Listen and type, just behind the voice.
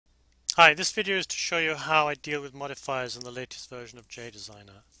Hi, this video is to show you how I deal with modifiers in the latest version of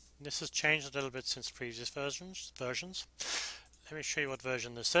JDesigner. This has changed a little bit since previous versions. Let me show you what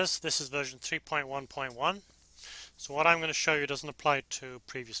version this is. This is version 3.1.1. So what I'm going to show you doesn't apply to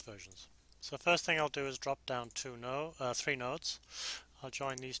previous versions. So the first thing I'll do is drop down three nodes. I'll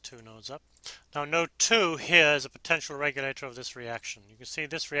join these two nodes up. Now node 2 here is a potential regulator of this reaction. You can see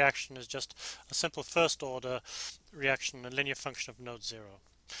this reaction is just a simple first order reaction, a linear function of node 0.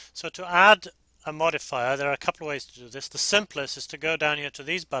 So to add a modifier, there are a couple of ways to do this. The simplest is to go down here to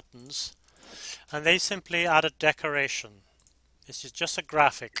these buttons, and they simply add a decoration. This is just a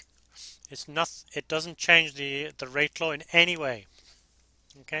graphic. It doesn't change the rate law in any way.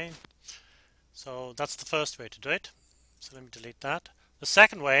 Okay, so that's the first way to do it. So let me delete that. The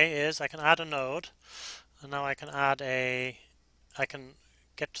second way is I can add a node, and now I can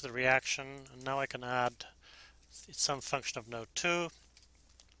get to the reaction, and now I can add some function of node 2.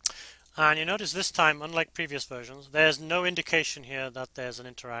 And you notice this time, unlike previous versions, there's no indication here that there's an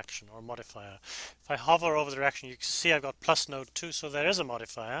interaction or modifier. If I hover over the reaction, you can see I've got plus node 2, so there is a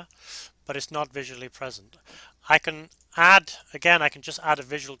modifier, but it's not visually present. I can just add a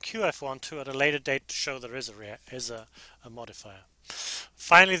visual cue if I want to at a later date to show there is a modifier.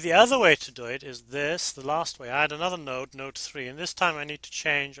 Finally, the other way to do it is this, the last way. I add another node, node 3, and this time I need to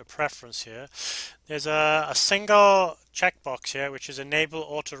change a preference here. There's a single checkbox here, which is enable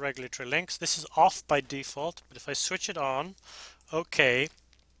auto-regulatory links. This is off by default, but if I switch it on, okay,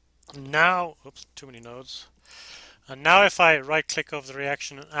 now, oops, too many nodes. And now if I right-click over the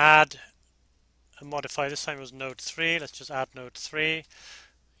reaction and add a modifier, this time it was node 3, let's just add node 3.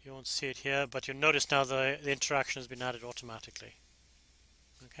 You won't see it here, but you'll notice now the interaction has been added automatically.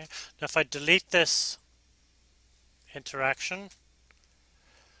 Okay. Now if I delete this interaction,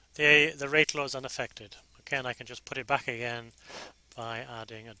 the rate law is unaffected. Okay, and I can just put it back again by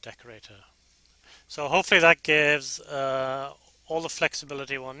adding a decorator. So hopefully that gives all the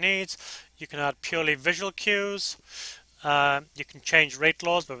flexibility one needs. You can add purely visual cues. You can change rate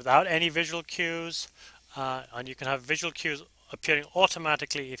laws but without any visual cues. And you can have visual cues appearing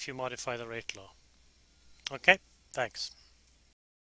automatically if you modify the rate law. Okay, thanks.